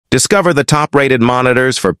Discover the top-rated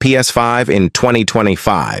monitors for PS5 in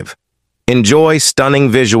 2025. Enjoy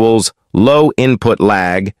stunning visuals, low input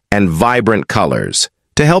lag, and vibrant colors.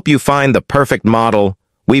 To help you find the perfect model,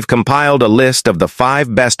 we've compiled a list of the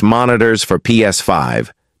 5 best monitors for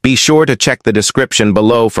PS5. Be sure to check the description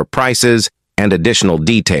below for prices and additional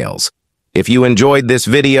details. If you enjoyed this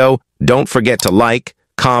video, don't forget to like,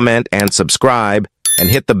 comment, and subscribe, and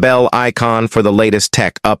hit the bell icon for the latest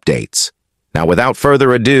tech updates. Now, without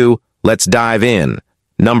further ado, let's dive in.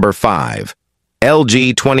 Number 5.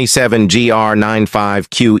 LG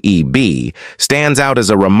 27GR95QEB stands out as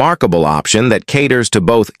a remarkable option that caters to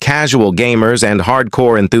both casual gamers and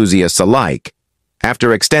hardcore enthusiasts alike.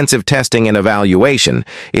 After extensive testing and evaluation,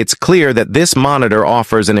 it's clear that this monitor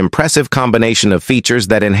offers an impressive combination of features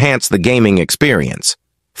that enhance the gaming experience.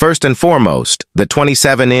 First and foremost, the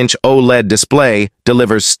 27-inch OLED display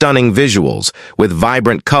delivers stunning visuals with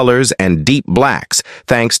vibrant colors and deep blacks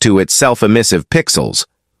thanks to its self-emissive pixels.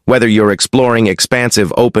 Whether you're exploring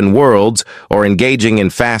expansive open worlds or engaging in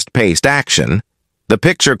fast-paced action, the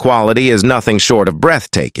picture quality is nothing short of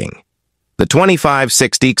breathtaking. The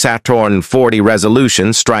 2560x40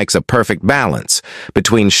 resolution strikes a perfect balance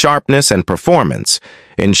between sharpness and performance,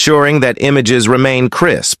 ensuring that images remain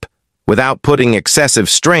crisp without putting excessive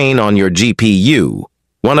strain on your GPU.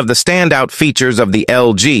 One of the standout features of the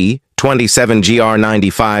LG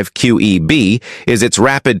 27GR95QEB is its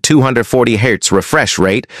rapid 240Hz refresh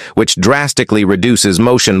rate, which drastically reduces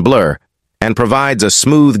motion blur and provides a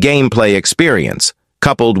smooth gameplay experience.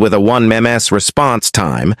 Coupled with a 1 ms response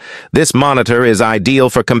time, this monitor is ideal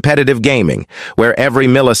for competitive gaming, where every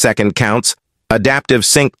millisecond counts. Adaptive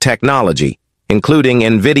sync technology, including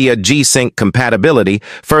NVIDIA G-Sync compatibility,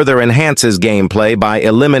 further enhances gameplay by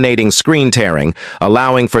eliminating screen tearing,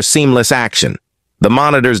 allowing for seamless action. The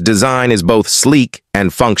monitor's design is both sleek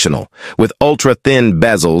and functional, with ultra-thin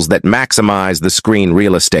bezels that maximize the screen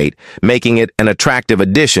real estate, making it an attractive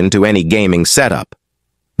addition to any gaming setup.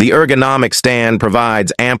 The ergonomic stand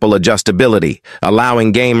provides ample adjustability,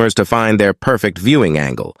 allowing gamers to find their perfect viewing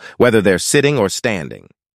angle, whether they're sitting or standing.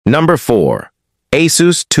 Number 4.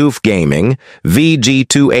 Asus TUF Gaming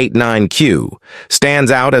VG289Q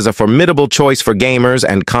stands out as a formidable choice for gamers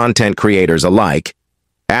and content creators alike.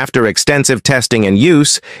 After extensive testing and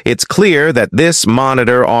use, it's clear that this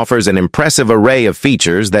monitor offers an impressive array of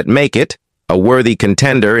features that make it a worthy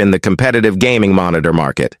contender in the competitive gaming monitor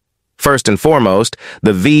market. First and foremost,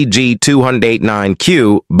 the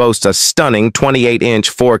VG289Q boasts a stunning 28-inch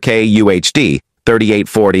 4K UHD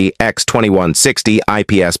 3840x2160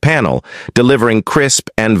 IPS panel, delivering crisp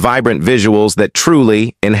and vibrant visuals that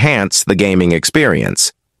truly enhance the gaming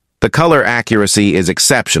experience. The color accuracy is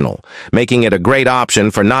exceptional, making it a great option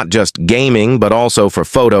for not just gaming but also for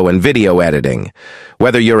photo and video editing.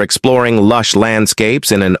 Whether you're exploring lush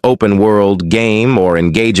landscapes in an open-world game or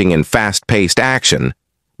engaging in fast-paced action,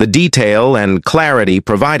 the detail and clarity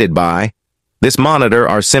provided by this monitor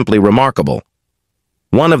are simply remarkable.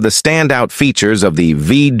 One of the standout features of the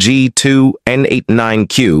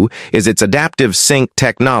VG289Q is its adaptive sync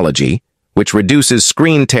technology, which reduces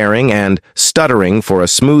screen tearing and stuttering for a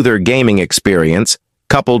smoother gaming experience.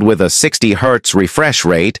 Coupled with a 60 Hz refresh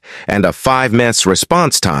rate and a 5 ms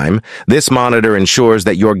response time, this monitor ensures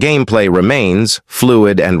that your gameplay remains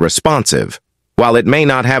fluid and responsive. While it may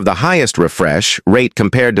not have the highest refresh rate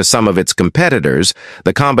compared to some of its competitors,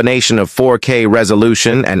 the combination of 4K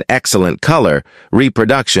resolution and excellent color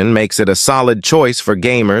reproduction makes it a solid choice for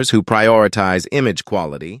gamers who prioritize image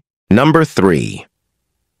quality. Number 3.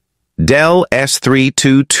 Dell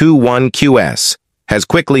S3221QS has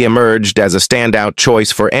quickly emerged as a standout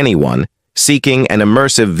choice for anyone seeking an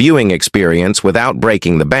immersive viewing experience without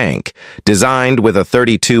breaking the bank. Designed with a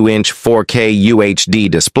 32-inch 4K UHD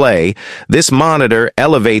display, this monitor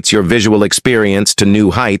elevates your visual experience to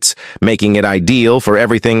new heights, making it ideal for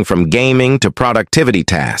everything from gaming to productivity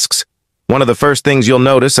tasks. One of the first things you'll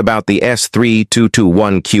notice about the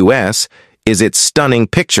S3221QS is its stunning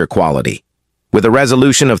picture quality. With a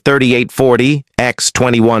resolution of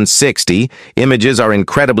 3840x2160, images are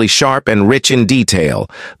incredibly sharp and rich in detail.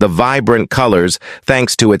 The vibrant colors,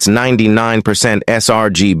 thanks to its 99%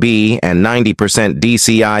 sRGB and 90%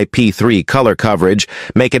 DCI-P3 color coverage,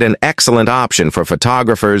 make it an excellent option for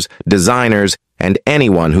photographers, designers, and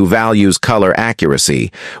anyone who values color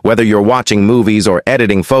accuracy. Whether you're watching movies or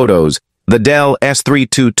editing photos, the Dell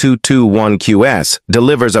S3221QS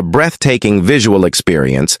delivers a breathtaking visual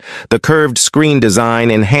experience. The curved screen design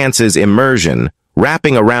enhances immersion,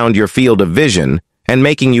 wrapping around your field of vision and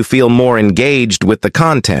making you feel more engaged with the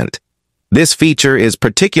content. This feature is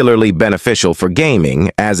particularly beneficial for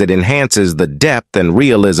gaming as it enhances the depth and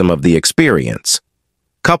realism of the experience.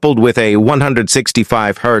 Coupled with a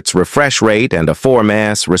 165 Hz refresh rate and a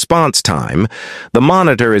 4ms response time, the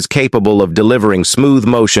monitor is capable of delivering smooth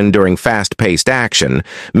motion during fast-paced action,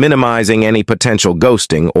 minimizing any potential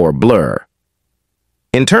ghosting or blur.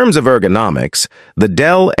 In terms of ergonomics, the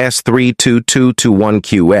Dell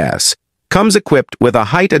S32221QS comes equipped with a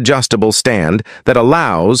height-adjustable stand that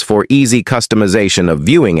allows for easy customization of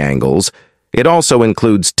viewing angles. It also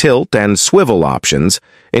includes tilt and swivel options,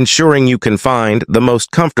 ensuring you can find the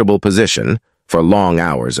most comfortable position for long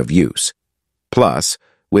hours of use. Plus,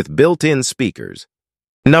 with built-in speakers.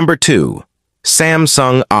 Number 2.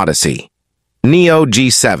 Samsung Odyssey Neo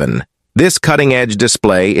G7. This cutting-edge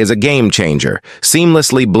display is a game-changer,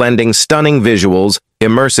 seamlessly blending stunning visuals,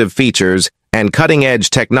 immersive features, and cutting-edge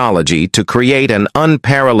technology to create an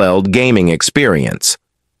unparalleled gaming experience.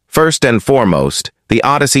 First and foremost, the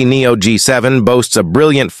Odyssey Neo G7 boasts a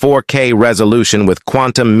brilliant 4K resolution with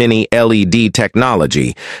quantum mini LED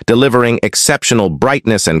technology, delivering exceptional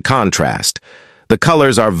brightness and contrast. The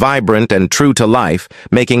colors are vibrant and true to life,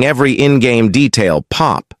 making every in-game detail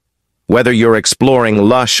pop. Whether you're exploring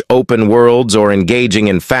lush open worlds or engaging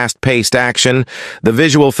in fast-paced action, the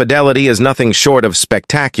visual fidelity is nothing short of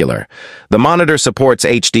spectacular. The monitor supports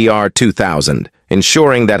HDR 2000,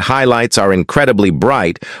 ensuring that highlights are incredibly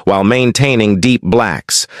bright while maintaining deep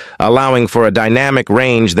blacks, allowing for a dynamic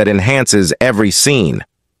range that enhances every scene.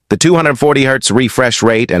 The 240 Hz refresh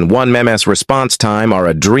rate and 1 ms response time are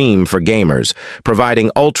a dream for gamers,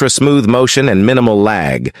 providing ultra-smooth motion and minimal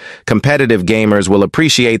lag. Competitive gamers will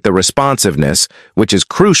appreciate the responsiveness, which is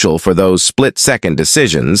crucial for those split-second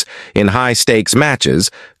decisions in high-stakes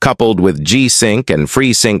matches. Coupled with G-Sync and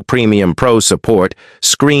FreeSync Premium Pro support,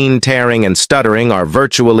 screen tearing and stuttering are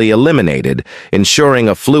virtually eliminated, ensuring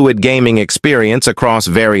a fluid gaming experience across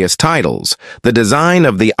various titles. The design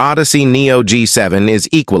of the Odyssey Neo G7 is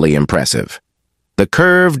equally impressive. The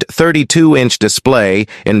curved 32-inch display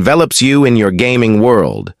envelops you in your gaming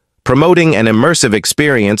world, promoting an immersive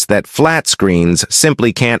experience that flat screens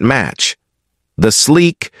simply can't match. The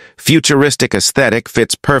sleek, futuristic aesthetic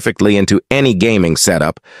fits perfectly into any gaming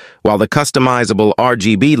setup, while the customizable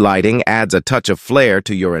RGB lighting adds a touch of flair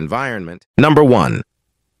to your environment. Number 1.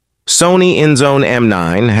 Sony Inzone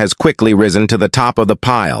M9 has quickly risen to the top of the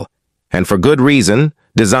pile, and for good reason.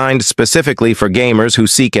 Designed specifically for gamers who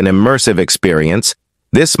seek an immersive experience,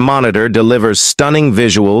 this monitor delivers stunning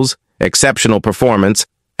visuals, exceptional performance,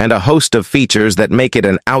 and a host of features that make it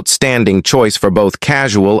an outstanding choice for both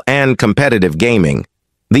casual and competitive gaming.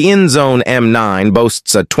 The Inzone M9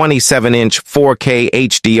 boasts a 27-inch 4K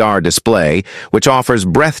HDR display, which offers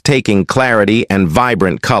breathtaking clarity and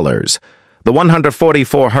vibrant colors. The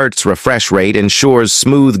 144 Hz refresh rate ensures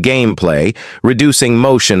smooth gameplay, reducing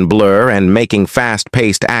motion blur and making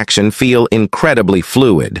fast-paced action feel incredibly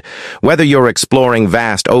fluid. Whether you're exploring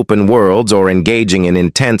vast open worlds or engaging in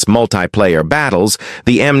intense multiplayer battles,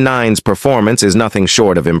 the M9's performance is nothing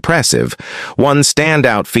short of impressive. One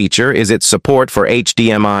standout feature is its support for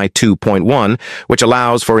HDMI 2.1, which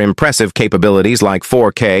allows for impressive capabilities like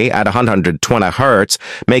 4K at 120 Hz,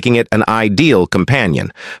 making it an ideal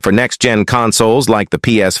companion. For next-gen consoles like the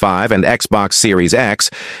PS5 and Xbox Series X,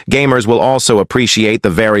 gamers will also appreciate the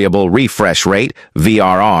variable refresh rate,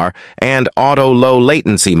 VRR, and auto low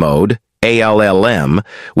latency mode, ALLM,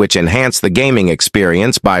 which enhance the gaming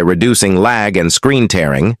experience by reducing lag and screen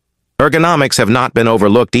tearing. Ergonomics have not been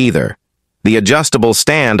overlooked either. The adjustable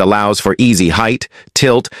stand allows for easy height,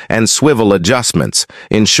 tilt, and swivel adjustments,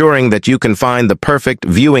 ensuring that you can find the perfect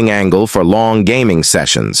viewing angle for long gaming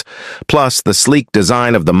sessions. Plus, the sleek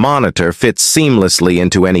design of the monitor fits seamlessly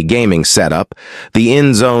into any gaming setup. The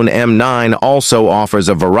Inzone M9 also offers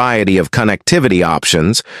a variety of connectivity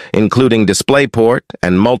options, including DisplayPort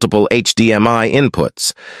and multiple HDMI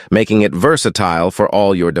inputs, making it versatile for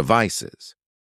all your devices.